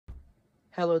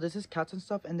Hello, this is Cats and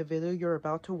Stuff, and the video you're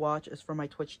about to watch is from my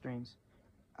Twitch streams.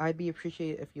 I'd be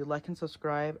appreciated if you like and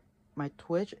subscribe. My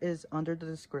Twitch is under the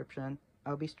description.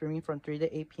 I'll be streaming from 3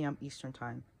 to 8 p.m. Eastern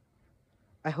Time.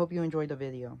 I hope you enjoyed the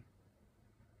video.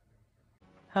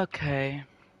 Okay.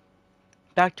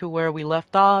 Back to where we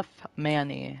left off,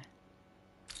 Manny.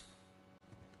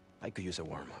 I could use a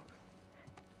warm-up.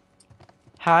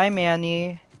 Hi,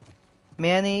 Manny.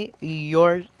 Manny,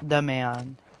 you're the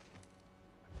man.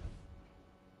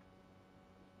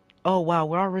 Oh wow,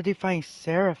 we're already fighting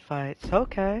Seraphites.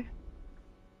 Okay.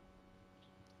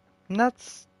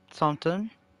 That's something.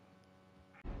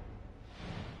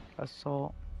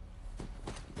 Assault.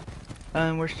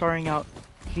 And we're starting out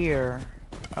here.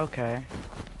 Okay.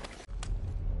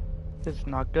 This is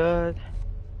not good.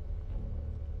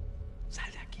 Sal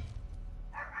de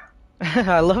aquí.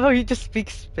 I love how you just speak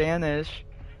Spanish.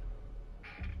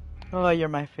 Oh, you're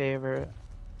my favorite.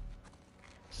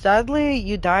 Sadly,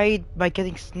 you died by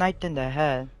getting sniped in the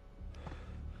head.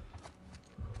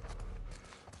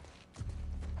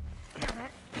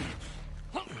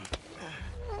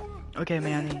 Okay,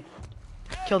 Manny.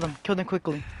 Kill them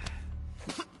quickly.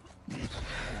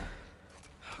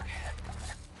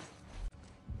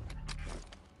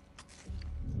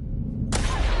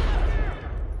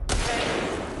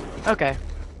 Okay.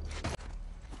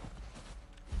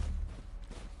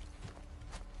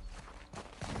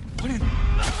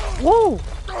 Whoa!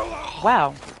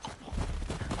 Wow.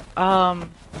 I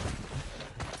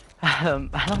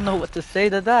don't know what to say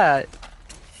to that.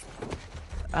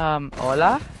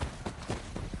 Hola?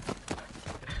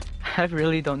 I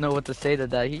really don't know what to say to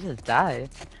that. He just died.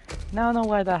 Now I don't know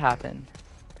why that happened.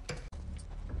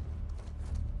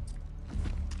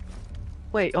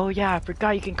 Wait, oh yeah, I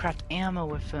forgot you can craft ammo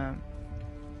with him.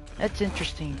 That's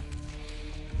interesting.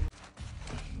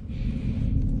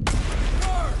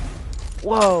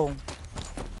 Whoa!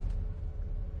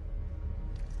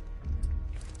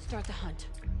 Start the hunt.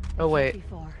 Oh wait.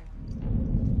 Before.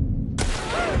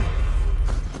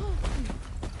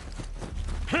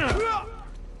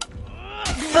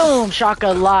 Boom!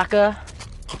 Shaka-laka!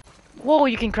 Whoa,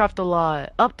 you can craft a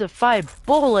lot. Up to 5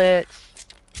 bullets!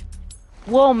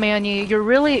 Whoa, Manny, you're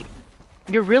really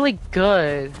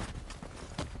good.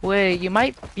 Wait, you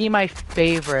might be my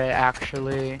favorite,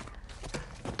 actually.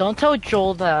 Don't tell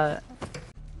Joel that.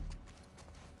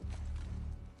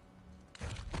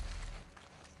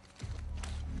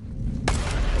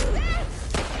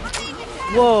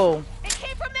 Whoa. It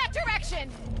came from that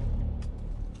direction.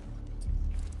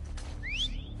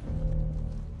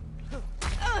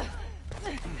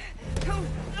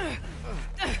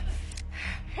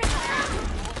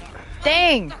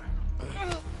 Dang!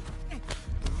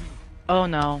 Oh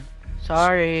no.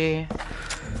 Sorry.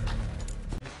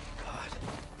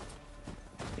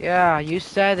 Yeah, you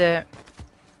said it.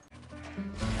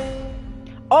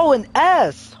 Oh, an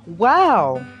S!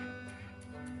 Wow!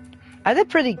 I did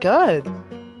pretty good.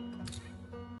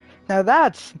 Now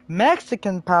that's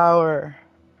Mexican power.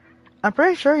 I'm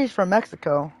pretty sure he's from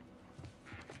Mexico.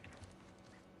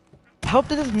 I hope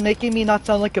this is making me not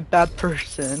sound like a bad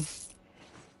person.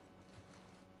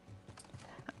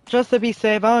 Just to be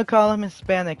safe, I'm gonna call him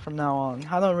Hispanic from now on.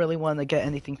 I don't really want to get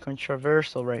anything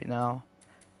controversial right now.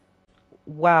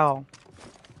 Wow.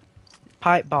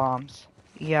 Pipe bombs.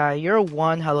 Yeah, you're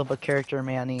one hell of a character,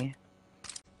 Manny.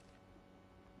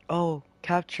 Oh,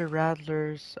 capture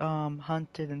rattlers,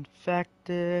 hunted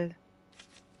infected.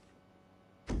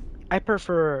 I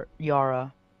prefer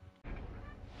Yara.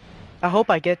 I hope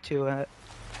I get to it,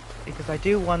 because I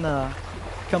do want to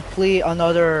complete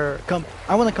another,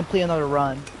 I want to complete another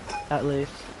run, at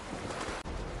least.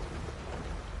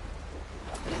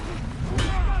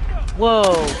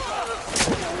 Whoa!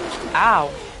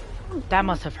 Ow! That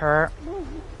must have hurt.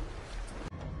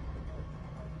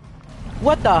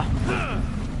 What the?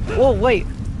 Whoa, wait.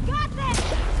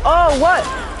 Oh, what?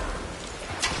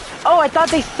 Oh, I thought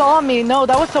they saw me. No,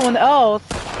 that was someone else.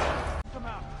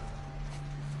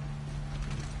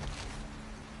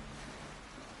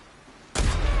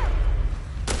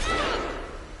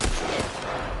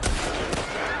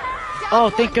 Oh,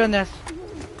 thank goodness.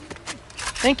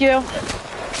 Thank you.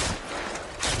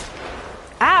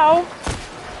 Ow!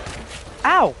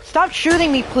 Ow! Stop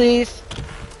shooting me, please!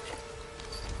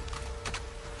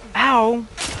 Ow!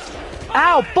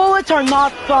 Ow! Bullets are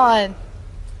not fun!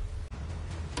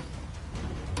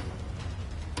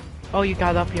 Oh, you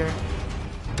got up here.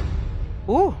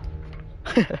 Ooh!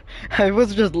 I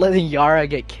was just letting Yara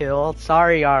get killed.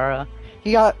 Sorry, Yara.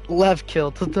 You got left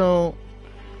killed, so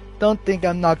don't think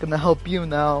I'm not gonna help you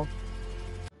now.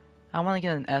 I wanna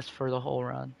get an S for the whole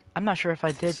run. I'm not sure if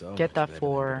I did So get much that better than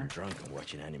for, getting drunk and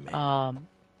watching anime.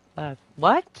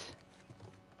 what?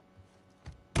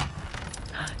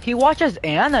 He watches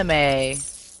anime.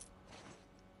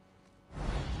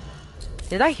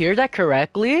 Did I hear that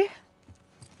correctly?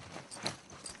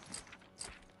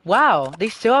 Wow, they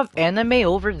still have anime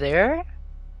over there?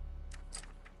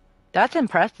 That's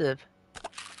impressive.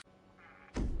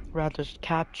 Rather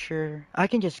capture. I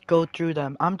can just go through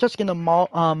them. I'm just gonna mow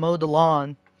the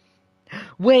lawn.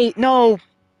 Wait, no!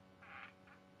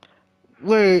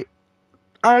 Wait,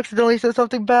 I accidentally said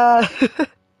something bad.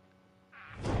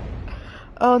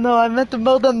 Oh no, I meant to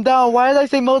mow them down. Why did I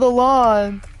say mow the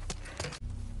lawn?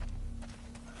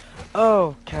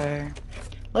 Okay.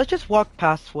 Let's just walk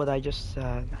past what I just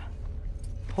said.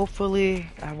 Hopefully,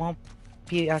 I won't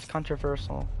be as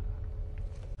controversial.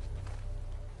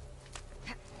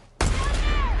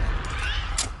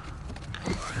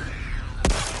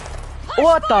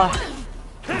 What the?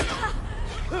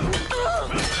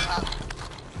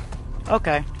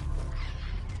 Okay.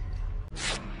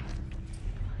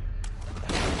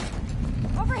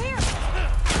 Over here.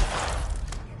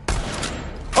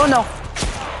 Oh no.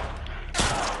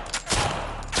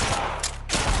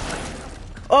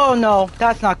 Oh no,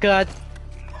 that's not good.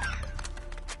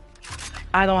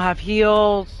 I don't have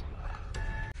heals.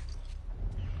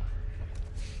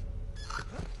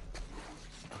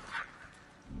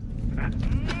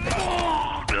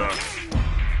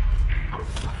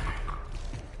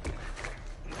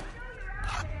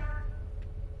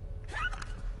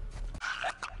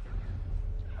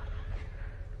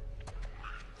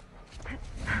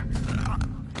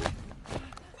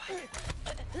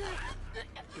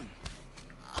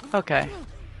 Okay.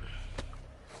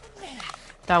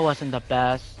 That wasn't the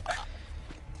best.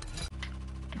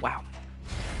 Wow.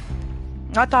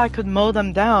 I thought I could mow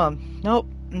them down. Nope.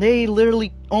 They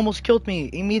literally almost killed me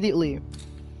immediately.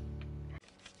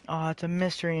 Oh, it's a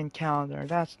mystery encounter.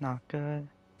 That's not good.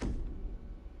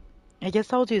 I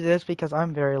guess I'll do this because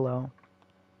I'm very low.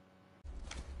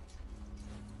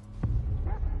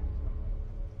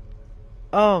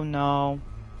 Oh no.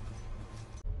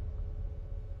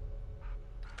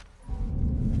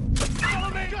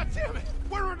 God damn it!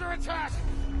 We're under attack!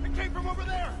 It came from over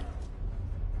there!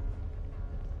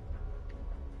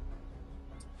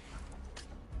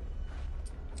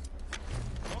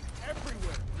 Look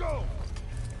everywhere! Go!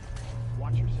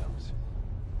 Watch yourselves.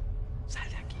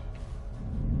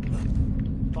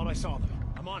 Thought I saw them.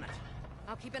 I'm on it.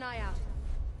 I'll keep an eye out.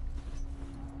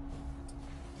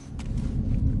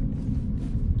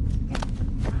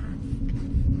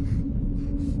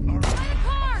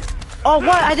 Oh,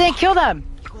 what? I didn't kill them!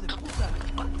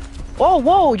 Oh,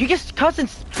 whoa, you just cussed in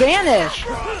Spanish!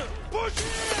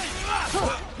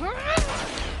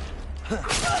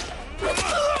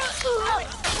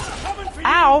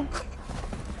 Ow!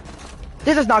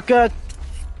 This is not good.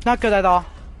 Not good at all.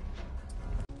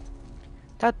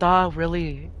 That dog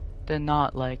really did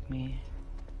not like me.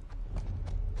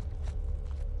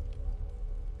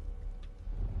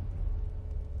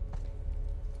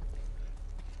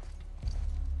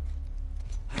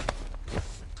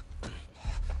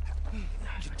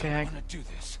 Okay.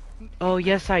 Oh,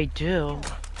 yes, I do.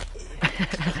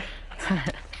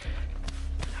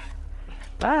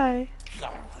 Bye.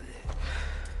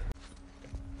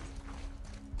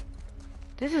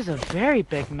 This is a very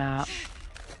big map.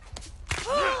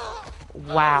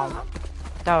 Wow.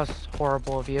 That was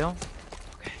horrible of you.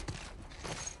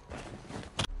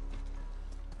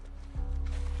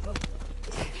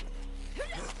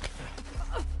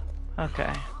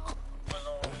 Okay.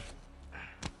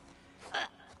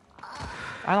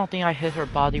 I don't think I hit her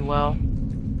body well.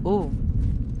 Ooh.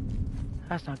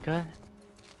 That's not good.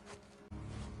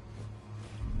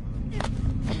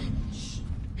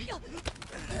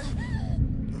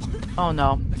 Oh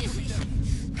no.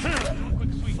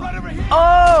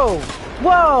 Oh!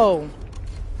 Whoa!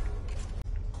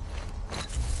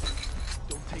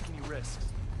 Don't take any risks.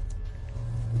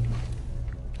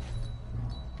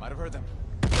 Might have heard them.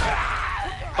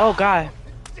 Oh god.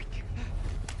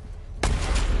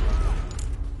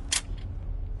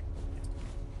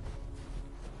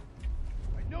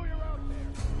 I know you're out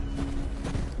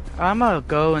there. I'm gonna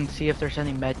go and see if there's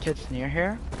any medkits near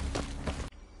here.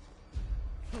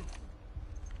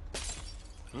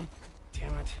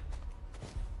 Damn it.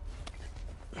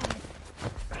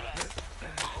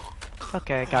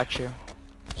 Okay, I got you.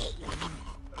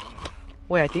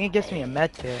 Wait, I think it gives me a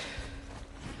medkit.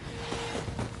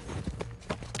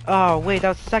 Oh, wait, that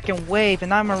was second wave,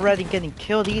 and I'm already getting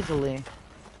killed easily.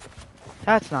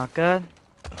 That's not good.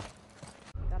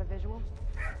 Got a visual?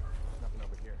 Nothing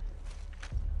over here.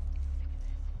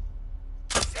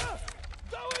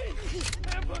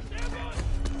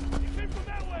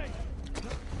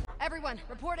 Everyone,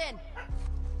 report in.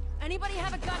 Anybody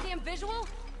have a goddamn visual?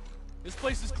 This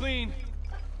place is clean.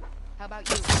 How about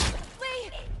you? Lee!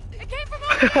 It came from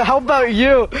over here! How about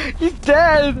you? He's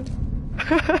dead!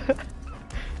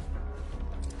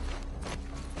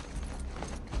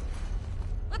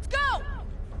 Let's go!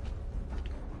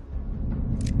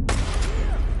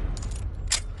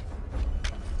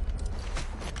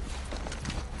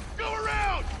 Go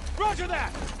around! Roger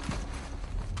that!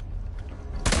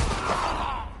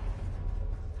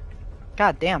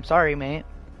 God damn, sorry, mate.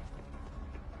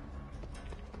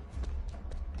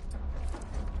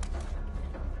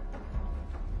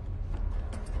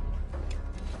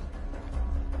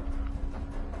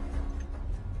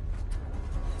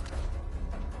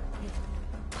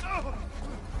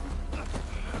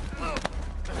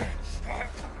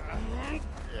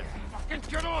 Fucking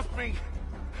get off me!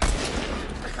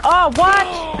 Oh, what?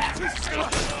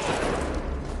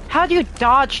 How do you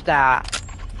dodge that?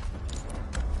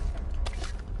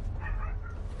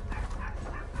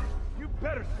 You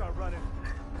better start running.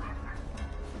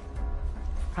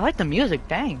 I like the music,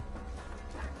 dang.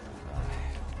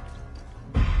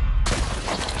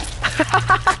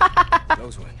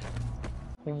 Those win.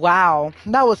 Wow,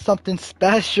 that was something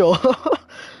special.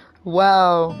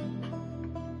 Wow.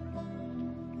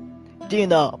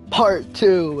 Dina, part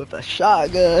 2 with a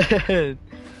shotgun.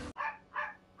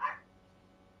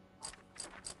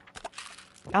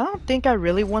 I don't think I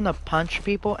really want to punch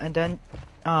people and then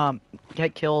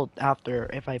get killed after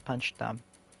if I punch them.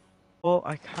 Well,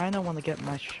 I kind of want to get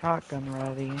my shotgun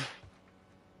ready.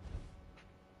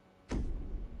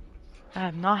 I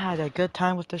have not had a good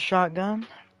time with the shotgun,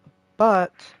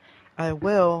 but I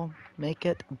will make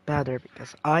it better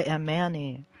because I am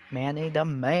Manny. Manny the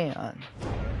man.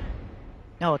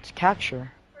 No, it's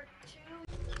capture.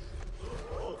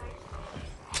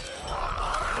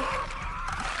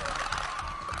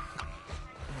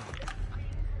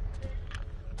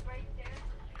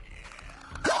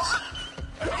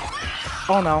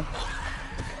 Oh no.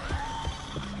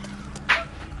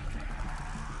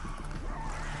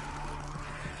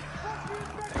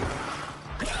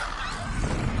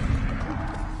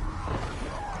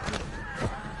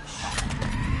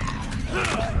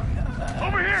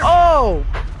 Over here! Oh!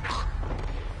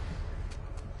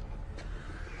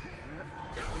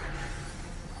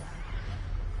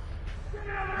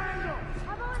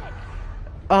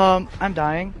 I'm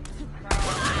dying.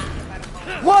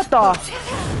 What the?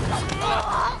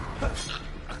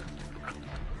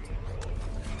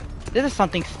 This is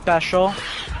something special.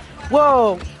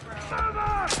 Whoa!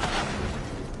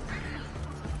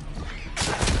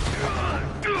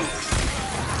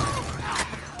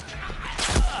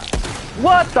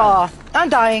 What the? I'm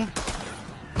dying.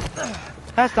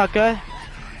 That's not good.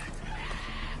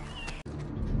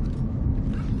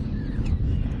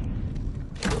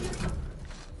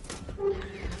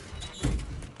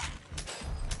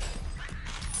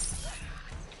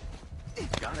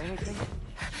 Got anything?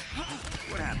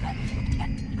 What happened?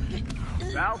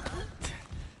 Val?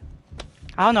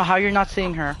 I don't know how you're not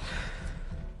seeing her.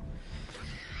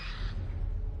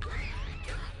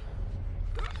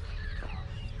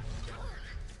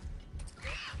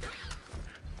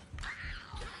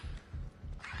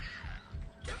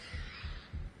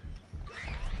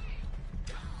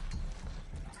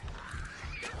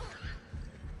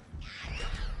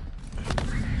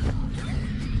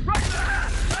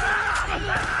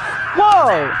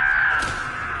 Whoa!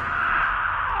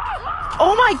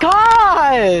 Oh my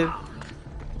god!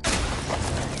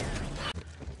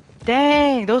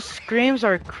 Dang, those screams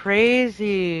are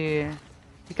crazy.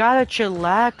 You gotta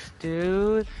chillax,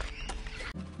 dude.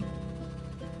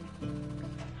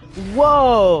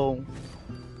 Whoa!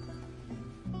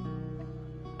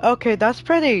 Okay, that's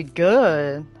pretty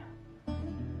good.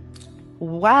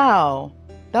 Wow,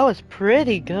 that was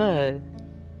pretty good.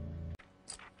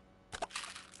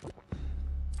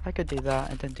 I could do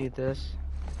that and then do this.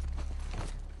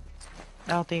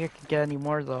 I don't think I can get any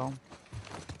more though.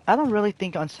 I don't really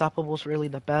think Unstoppable's really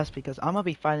the best because I'm gonna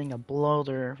be fighting a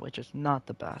bloater, which is not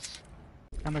the best.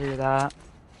 I'm gonna do that.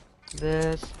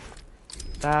 This.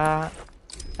 That.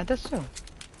 And this too.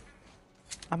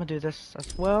 I'm gonna do this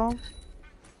as well.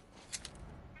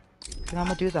 And I'm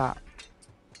gonna do that.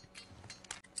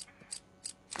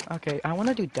 Okay, I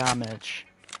wanna do damage.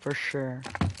 For sure.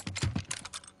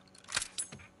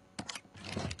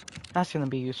 That's gonna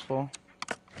be useful.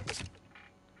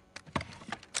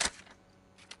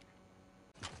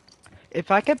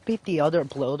 If I can beat the other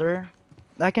bloater,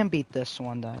 I can beat this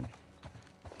one then.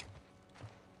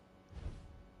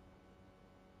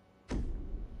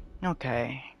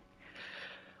 Okay.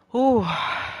 Ooh,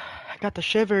 I got the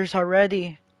shivers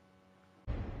already.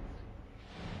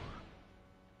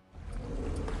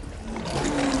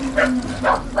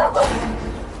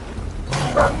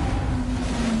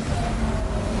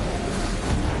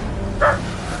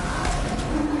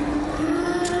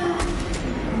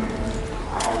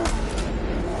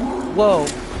 Whoa.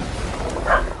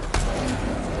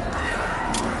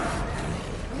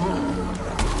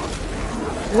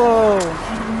 Whoa.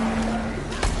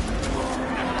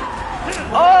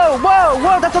 Oh, whoa,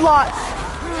 whoa, that's a lot.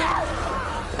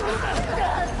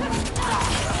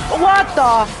 What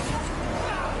the?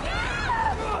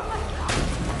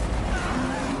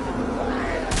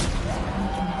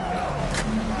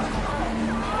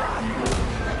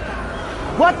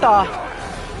 What the?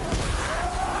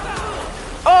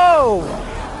 Oh!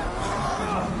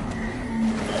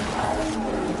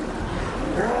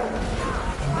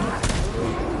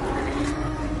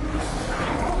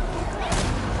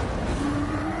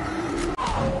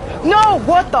 No!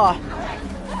 What the?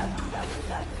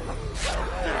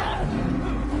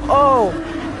 Oh!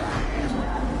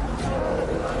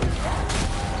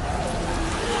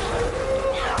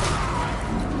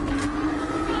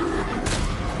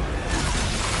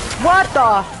 What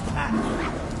the?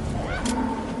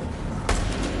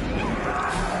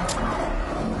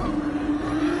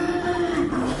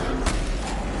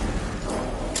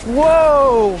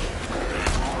 Whoa!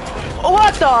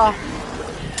 What the?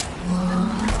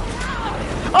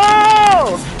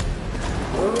 Oh!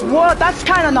 What? That's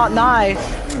kind of not nice.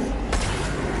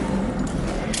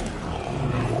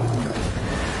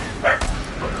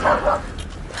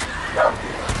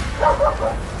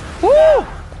 Woo!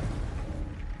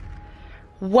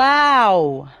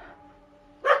 Wow.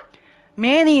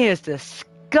 Manny is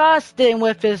disgusting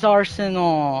with his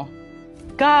arsenal.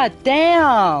 God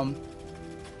damn.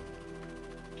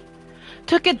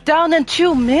 Took it down in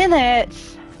 2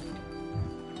 minutes.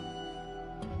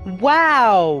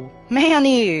 Wow.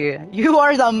 Manny, you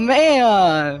are the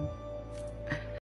man.